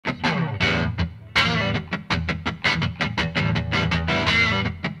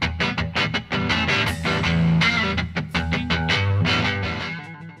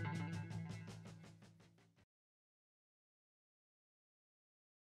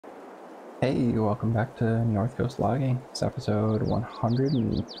Hey, welcome back to North Coast Logging. It's episode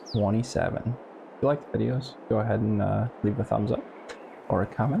 127. If you like the videos, go ahead and leave a thumbs up or a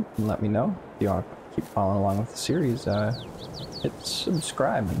comment and let me know. If you want to keep following along with the series, hit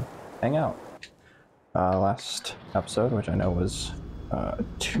subscribe and hang out. Last episode, which I know was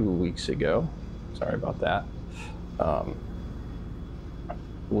 2 weeks ago, sorry about that,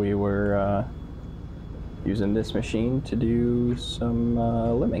 we were using this machine to do some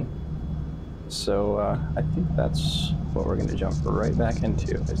limbing. So I think that's what we're going to jump right back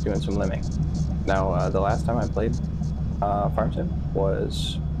into, is doing some limbing. Now, the last time I played Farm Sim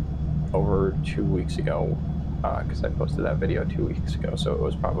was over 2 weeks ago, because I posted that video 2 weeks ago, so it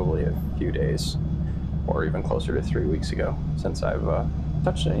was probably a few days, or even closer to 3 weeks ago, since I've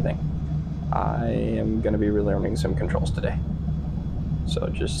touched anything. I am going to be relearning some controls today, so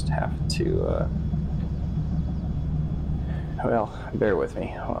just have to, well, bear with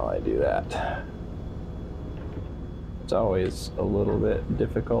me while I do that. It's always a little bit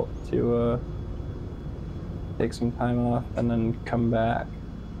difficult to take some time off and then come back.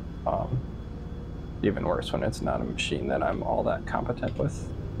 Even worse when it's not a machine that I'm all that competent with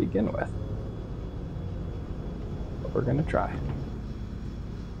to begin with. But we're gonna try.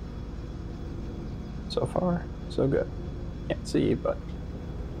 So far, so good. Can't see, but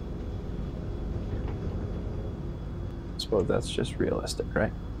I suppose that's just realistic,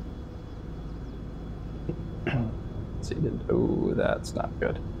 right? See, oh, that's not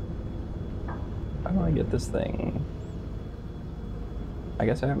good. How do I get this thing? I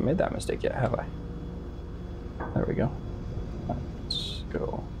guess I haven't made that mistake yet, have I? There we go. Let's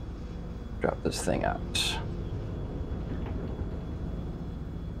go drop this thing out.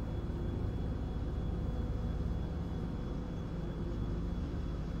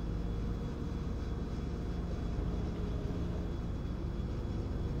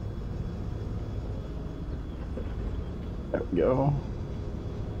 There we go.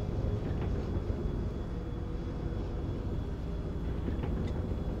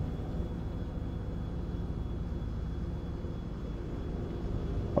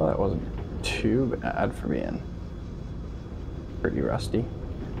 Well, that wasn't too bad for being pretty rusty.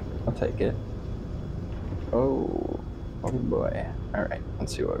 I'll take it. Oh boy. All right,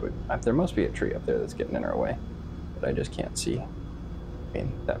 let's see what there must be a tree up there that's getting in our way, but I just can't see. I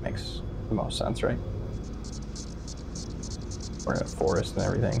mean, that makes the most sense, right? We're in a forest and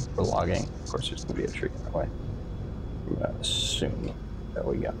everything. We're logging. Of course, there's going to be a tree in our way. I'm going to assume that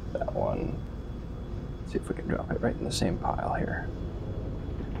we got that one. Let's see if we can drop it right in the same pile here.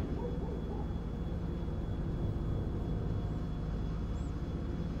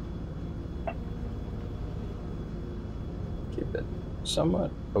 Keep it somewhat.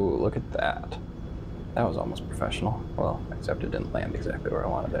 Oh, look at that. That was almost professional. Well, except it didn't land exactly where I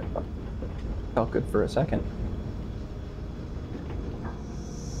wanted it, but felt good for a second.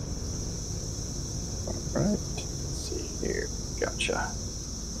 All right, let's see here. Gotcha.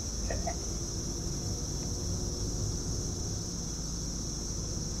 Okay.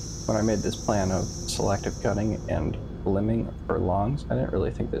 When I made this plan of selective cutting and limbing for longs, I didn't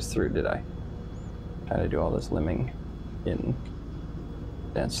really think this through, did I? Trying to do all this limbing in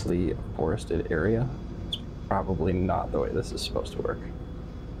densely forested area. It's probably not the way this is supposed to work.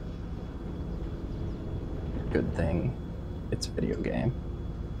 Good thing it's a video game,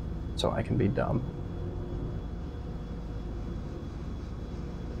 so I can be dumb.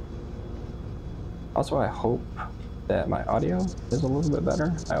 Also, I hope that my audio is a little bit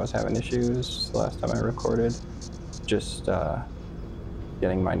better. I was having issues the last time I recorded, just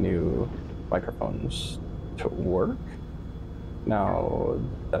getting my new microphones to work. Now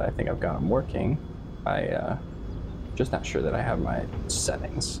that I think I've got them working, I just not sure that I have my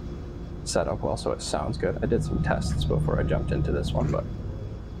settings set up well so it sounds good. I did some tests before I jumped into this one, but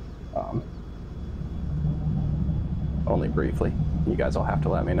only briefly. You guys will have to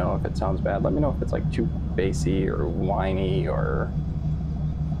let me know if it sounds bad. Let me know if it's like too bassy or whiny or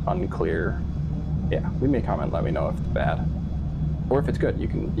unclear. Yeah, leave me a comment, let me know if it's bad. Or if it's good, you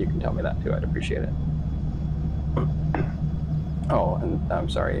can tell me that too. I'd appreciate it. Oh, and I'm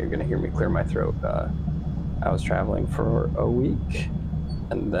sorry, you're gonna hear me clear my throat. I was traveling for a week,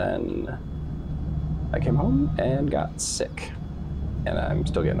 and then I came home and got sick. And I'm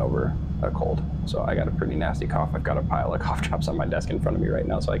still getting over a cold. So I got a pretty nasty cough. I've got a pile of cough drops on my desk in front of me right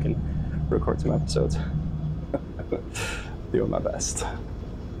now so I can record some episodes. Doing my best.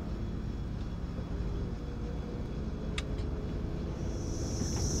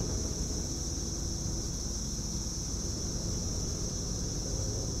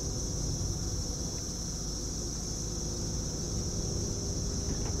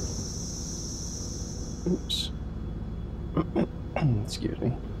 Oops. Excuse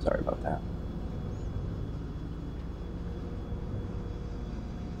me. Sorry about that.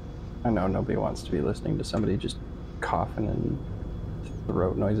 I know nobody wants to be listening to somebody just coughing and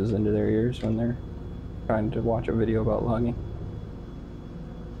throat noises into their ears when they're trying to watch a video about logging.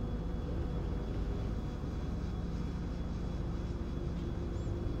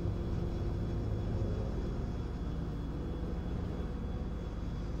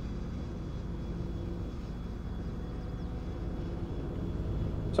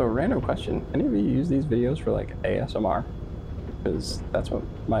 So, random question. Any of you use these videos for like ASMR? Because that's what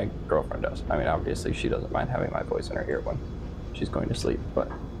my girlfriend does. I mean, obviously she doesn't mind having my voice in her ear when she's going to sleep, but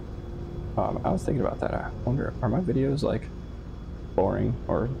I was thinking about that. I wonder, are my videos like boring,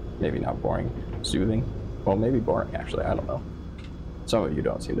 or maybe not boring, soothing? Well, maybe boring actually, I don't know. Some of you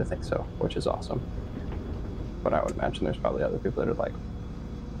don't seem to think so, which is awesome. But I would imagine there's probably other people that are like,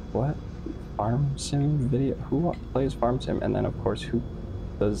 what? Farm sim video? Who plays farm sim? And then of course, who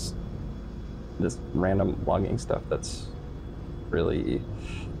does this random logging stuff that's really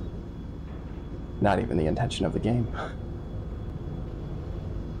not even the intention of the game?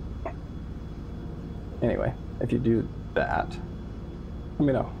 Anyway, if you do that, let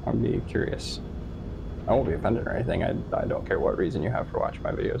me know. I'd be curious. I won't be offended or anything. I don't care what reason you have for watching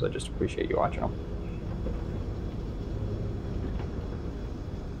my videos. I just appreciate you watching them.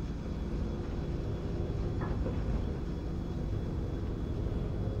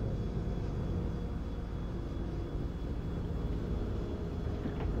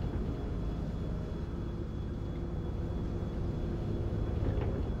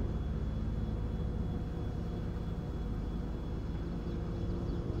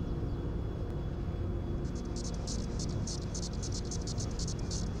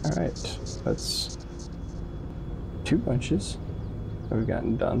 Alright, that's 2 bunches that we've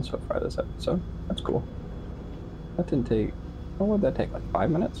gotten done so far this episode. That's cool. That didn't take, what would that take, like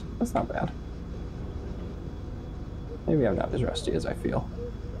 5 minutes? That's not bad. Maybe I'm not as rusty as I feel.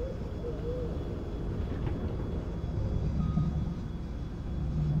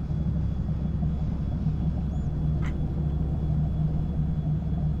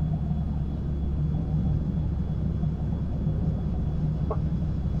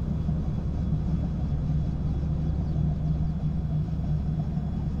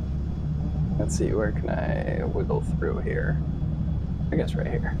 Let's see, where can I wiggle through here? I guess right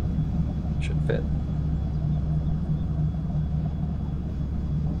here. Should fit.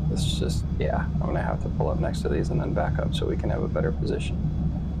 This is just, yeah, I'm gonna have to pull up next to these and then back up so we can have a better position.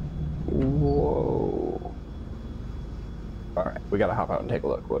 Whoa. All right, we gotta hop out and take a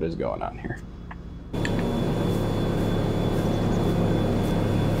look. What is going on here?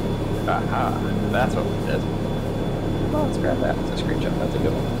 Aha, that's what we did. Well, let's grab that. It's a screenshot, that's a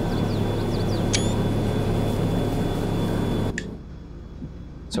good one.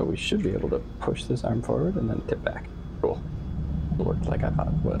 So we should be able to push this arm forward and then tip back. Cool. It worked like I thought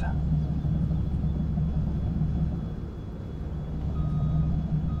it would.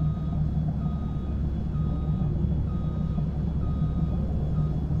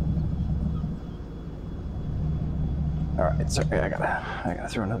 All right, sorry, I gotta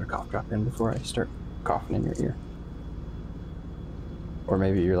throw another cough drop in before I start coughing in your ear. Or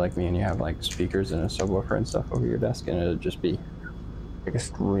maybe you're like me and you have like speakers and a subwoofer and stuff over your desk and it'll just be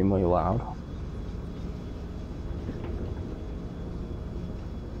extremely loud.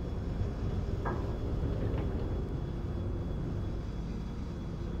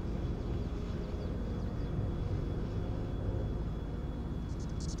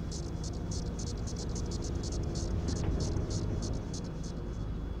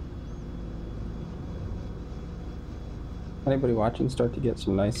 Anybody watching start to get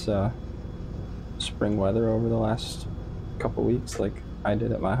some nice spring weather over the last couple weeks like I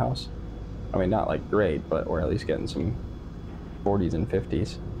did at my house? I mean, not like great, but we're at least getting some 40s and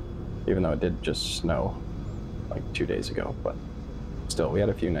 50s, even though it did just snow like 2 days ago, but still, we had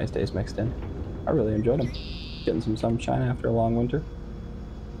a few nice days mixed in. I really enjoyed them. Getting some sunshine after a long winter.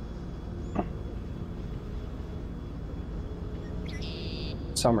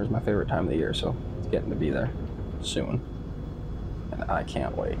 Summer's my favorite time of the year, so it's getting to be there soon. And I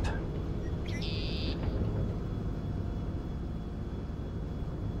can't wait.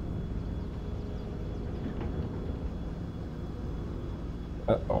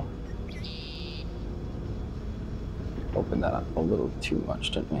 Uh-oh. Opened that up a little too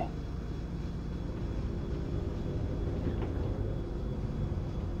much, didn't we?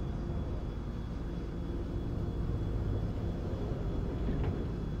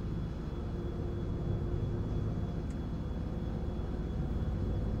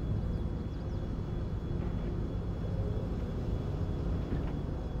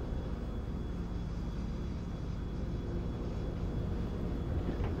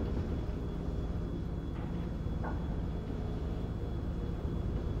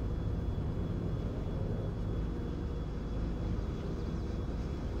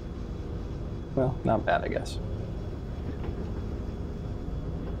 Well, not bad, I guess.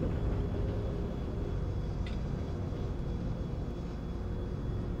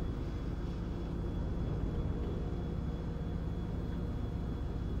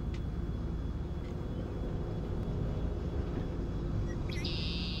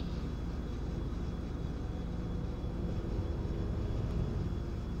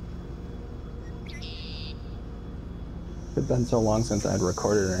 It's been so long since I had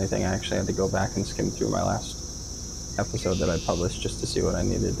recorded or anything, I actually had to go back and skim through my last episode that I published just to see what I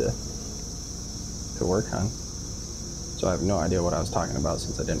needed to work on. So I have no idea what I was talking about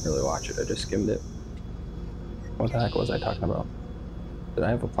since I didn't really watch it. I just skimmed it. What the heck was I talking about? Did I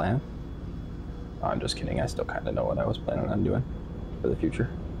have a plan? Oh, I'm just kidding. I still kind of know what I was planning on doing for the future.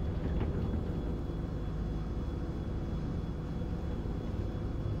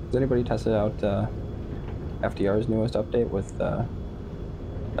 Has anybody tested out FDR's newest update with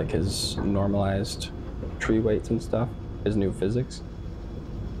like his normalized tree weights and stuff, his new physics?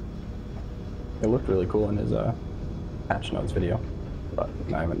 It looked really cool in his patch notes video, but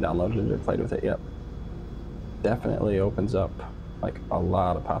I haven't downloaded it or played with it yet. Definitely opens up like a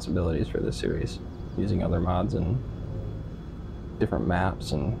lot of possibilities for this series, using other mods and different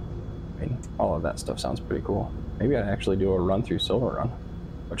maps, and I mean, all of that stuff sounds pretty cool. Maybe I'd actually do a run through Silver Run,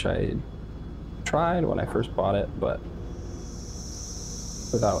 which I tried when I first bought it, but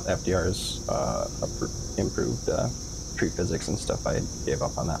without FDR's improved tree physics and stuff, I gave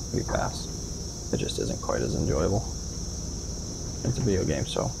up on that pretty fast. It just isn't quite as enjoyable. It's a video game,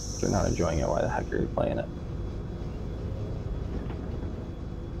 so if you're not enjoying it, why the heck are you playing it?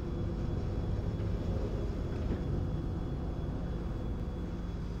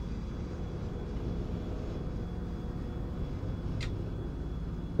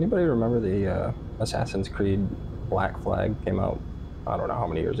 Anybody remember the Assassin's Creed Black Flag came out, I don't know how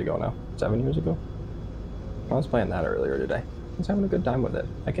many years ago now, 7 years ago? I was playing that earlier today. I was having a good time with it.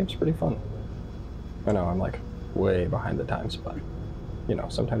 That game's pretty fun. I know I'm like way behind the times, but you know,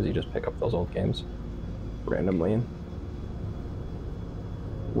 sometimes you just pick up those old games randomly and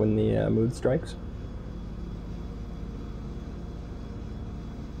when the mood strikes.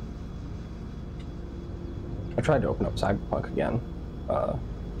 I tried to open up Cyberpunk again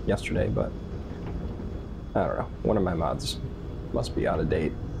yesterday, but I don't know, one of my mods must be out of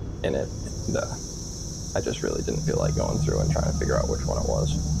date in it, and I just really didn't feel like going through and trying to figure out which one it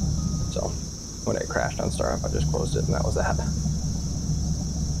was. So when it crashed on startup, I just closed it, and that was that.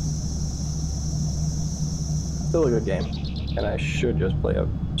 Still a good game, and I should just play a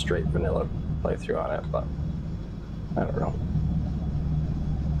straight vanilla playthrough on it, but I don't know.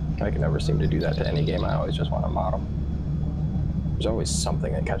 I can never seem to do that to any game. I always just want to mod them. There's always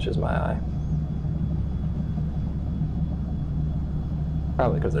something that catches my eye.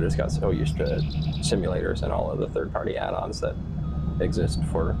 Probably because I just got so used to simulators and all of the third-party add-ons that exist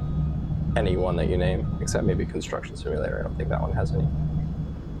for any one that you name, except maybe Construction Simulator. I don't think that one has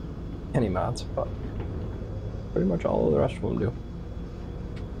any mods, but pretty much all of the rest of them do.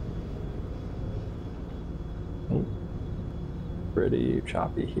 Pretty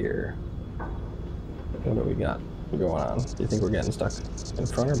choppy here. What do we got going on? Do you think we're getting stuck in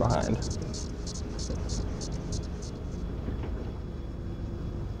front or behind?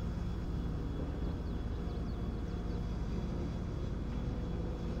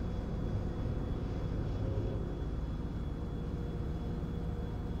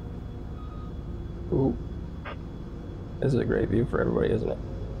 Ooh. This is a great view for everybody, isn't it?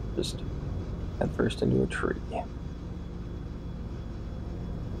 Just head first into a tree.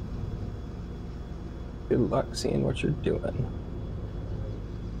 Good luck seeing what you're doing.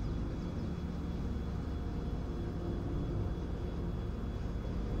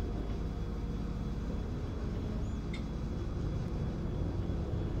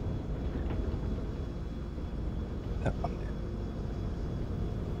 That one there.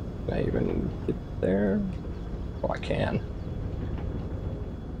 Can I even get there? Oh, I can.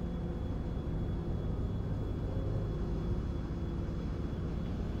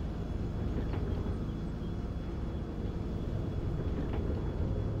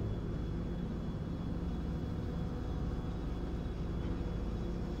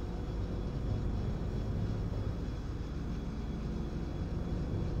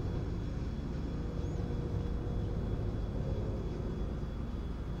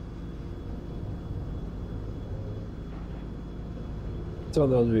 So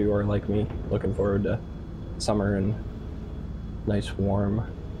those of you who are like me, looking forward to summer and nice warm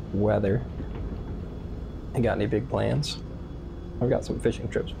weather, and got any big plans? I've got some fishing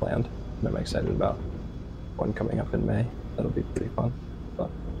trips planned that I'm excited about. One coming up in May, that'll be pretty fun.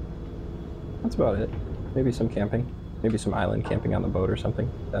 But that's about it. Maybe some camping. Maybe some island camping on the boat or something.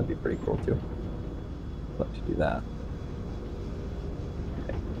 That'd be pretty cool too. I'd love to do that.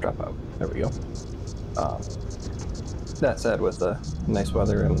 Okay, drop out. There we go. That said, with the nice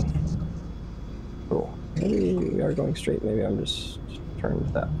weather and... Oh, maybe we are going straight. Maybe I'm just turned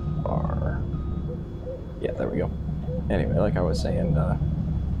that far. Yeah, there we go. Anyway, like I was saying,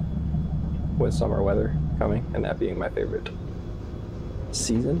 with summer weather coming, and that being my favorite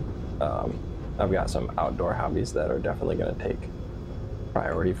season, I've got some outdoor hobbies that are definitely going to take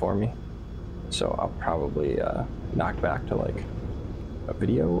priority for me. So I'll probably knock back to like a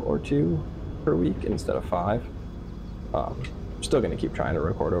video or 2 per week instead of 5. Still going to keep trying to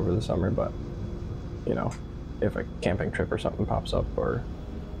record over the summer, but you know, if a camping trip or something pops up or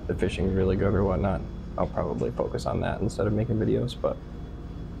the fishing's really good or whatnot, I'll probably focus on that instead of making videos. But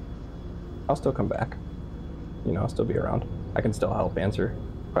I'll still come back. You know, I'll still be around. I can still help answer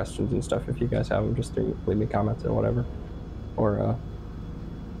questions and stuff if you guys have them. Just leave me comments or whatever. Or,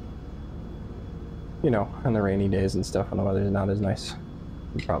 you know, on the rainy days and stuff when the weather's not as nice,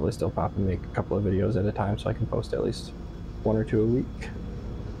 I'll probably still pop and make a couple of videos at a time so I can post at least 1 or 2 a week.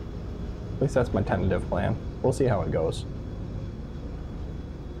 At least that's my tentative plan. We'll see how it goes.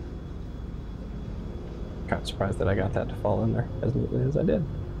 Kind of surprised that I got that to fall in there as neatly as I did.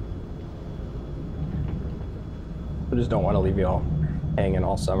 I just don't want to leave you all hanging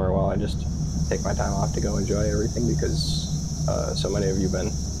all summer while I just take my time off to go enjoy everything, because so many of you have been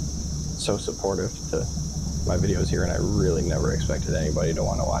so supportive to my videos here, and I really never expected anybody to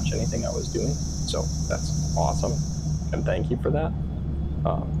want to watch anything I was doing. So that's awesome, and thank you for that.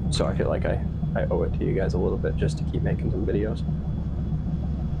 So I feel like I owe it to you guys a little bit just to keep making some videos,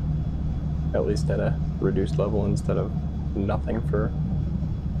 at least at a reduced level instead of nothing for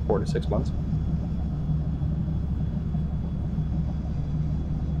 4 to 6 months.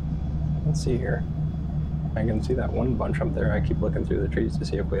 Let's see here. I can see that one bunch up there. I keep looking through the trees to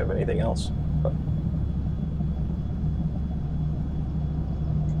see if we have anything else. But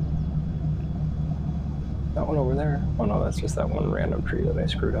that one over there. Oh no, that's just that one random tree that I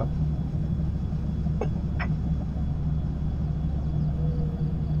screwed up.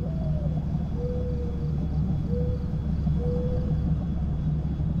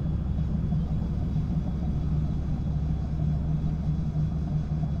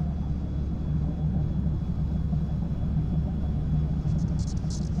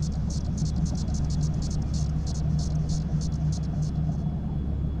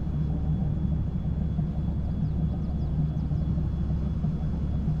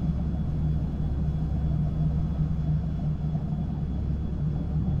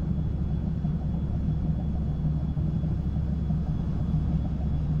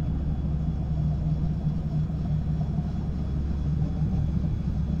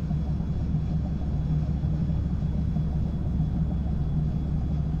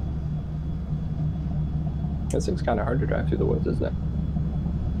 This thing's kind of hard to drive through the woods, isn't it?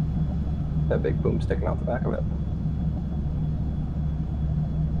 That big boom sticking out the back of it.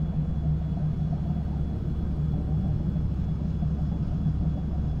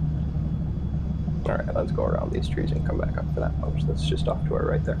 Alright, let's go around these trees and come back up to that bunch that's just off to our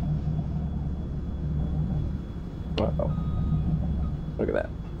right there. Uh-oh. Look at that.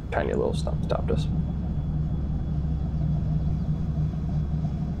 Tiny little stump stopped us.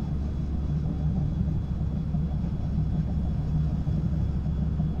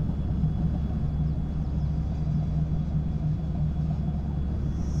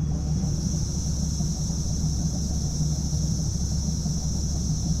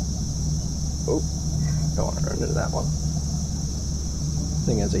 Don't want to run into that one. This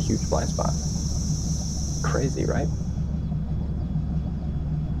thing has a huge blind spot. Crazy, right?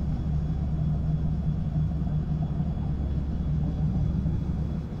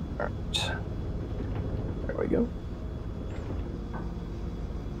 Alright. There we go.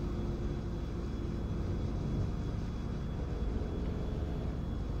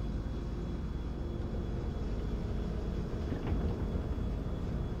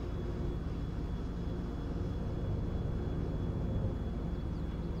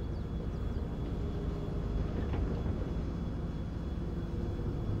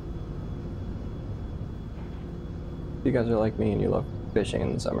 If you guys are like me and you love fishing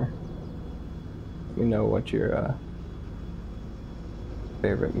in the summer, let me know what your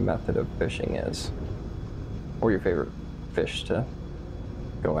favorite method of fishing is, or your favorite fish to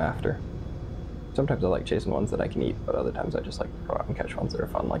go after. Sometimes I like chasing ones that I can eat, but other times I just like to go out and catch ones that are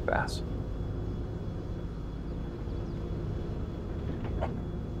fun, like bass.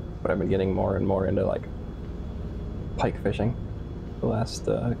 But I've been getting more and more into like pike fishing the last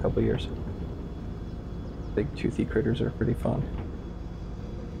couple of years. Big toothy critters are pretty fun.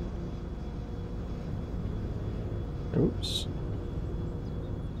 Oops.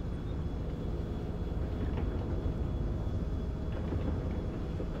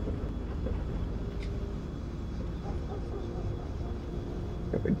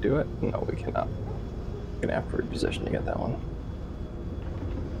 Can we do it? No, we cannot. We're gonna have to reposition to get that one.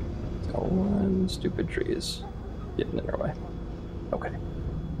 So one stupid tree is getting in our way. Okay.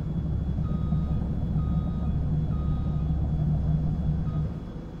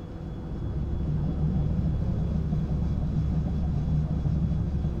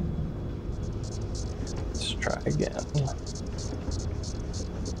 Let's try again.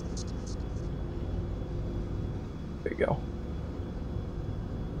 There you go.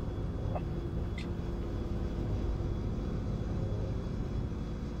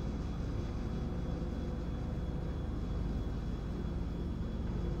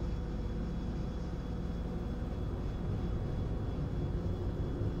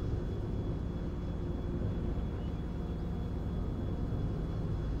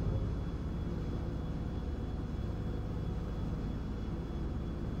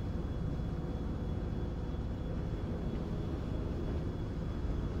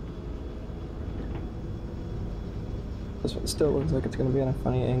 This one still looks like it's going to be on a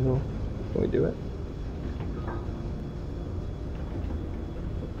funny angle. Can we do it?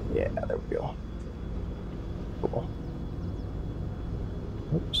 Yeah, there we go. Cool.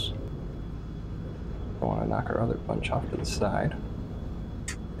 Oops. I want to knock our other bunch off to the side.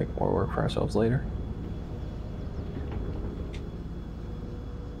 Make more work for ourselves later.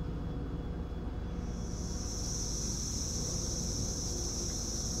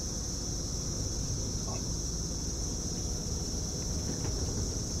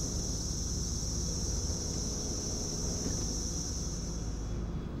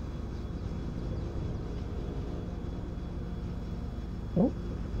 Oh,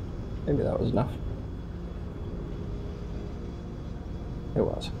 maybe that was enough. It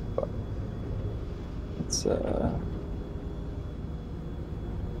was, but let's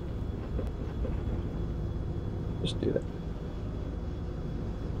just do that.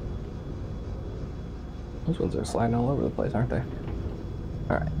 Those ones are sliding all over the place, aren't they?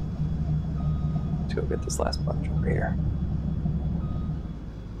 All right, let's go get this last bunch over here.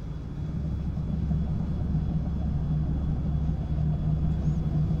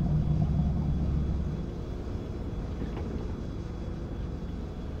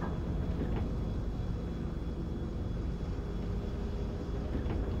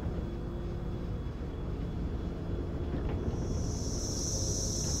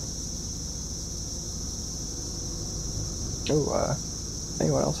 Oh,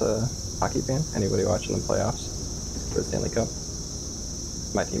 anyone else a hockey fan? Anybody watching the playoffs for the Stanley Cup?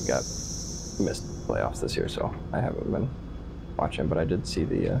 My team got missed playoffs this year, so I haven't been watching, but I did see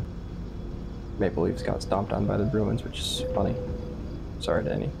the Maple Leafs got stomped on by the Bruins, which is funny. Sorry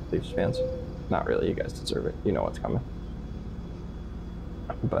to any Leafs fans. Not really, you guys deserve it. You know what's coming.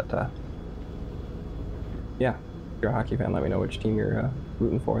 But, yeah, if you're a hockey fan, let me know which team you're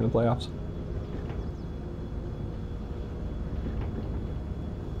rooting for in the playoffs.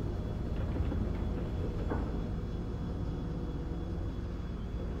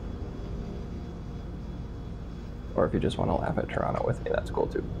 Or if you just want to laugh at Toronto with me, that's cool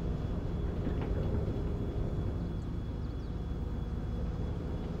too.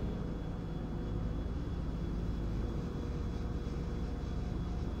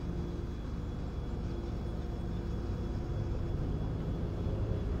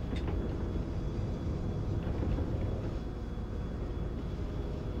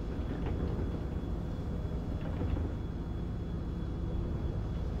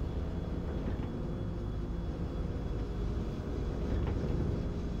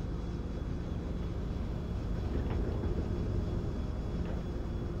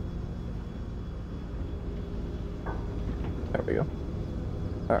 There we go.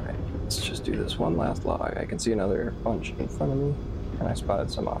 Alright, let's just do this one last log. I can see another bunch in front of me, and I spotted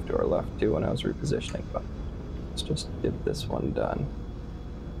some off to our left too when I was repositioning, but let's just get this one done.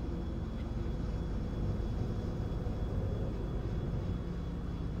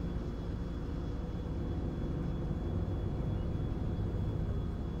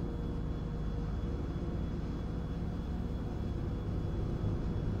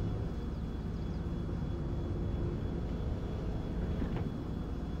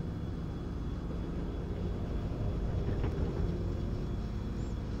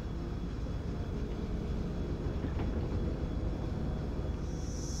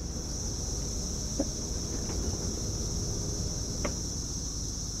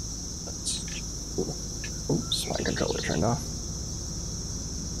 controller turned off.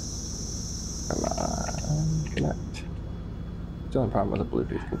 Come on, connect. Still a problem with a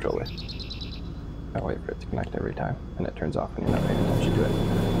Bluetooth controller. I wait for it to connect every time, and it turns off when you're not paying attention to it.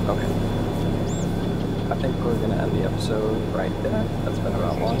 Okay. I think we're gonna end the episode right there. That's been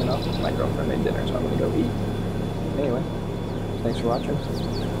about long enough. My girlfriend made dinner, so I'm gonna go eat. Anyway, thanks for watching.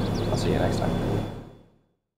 I'll see you next time.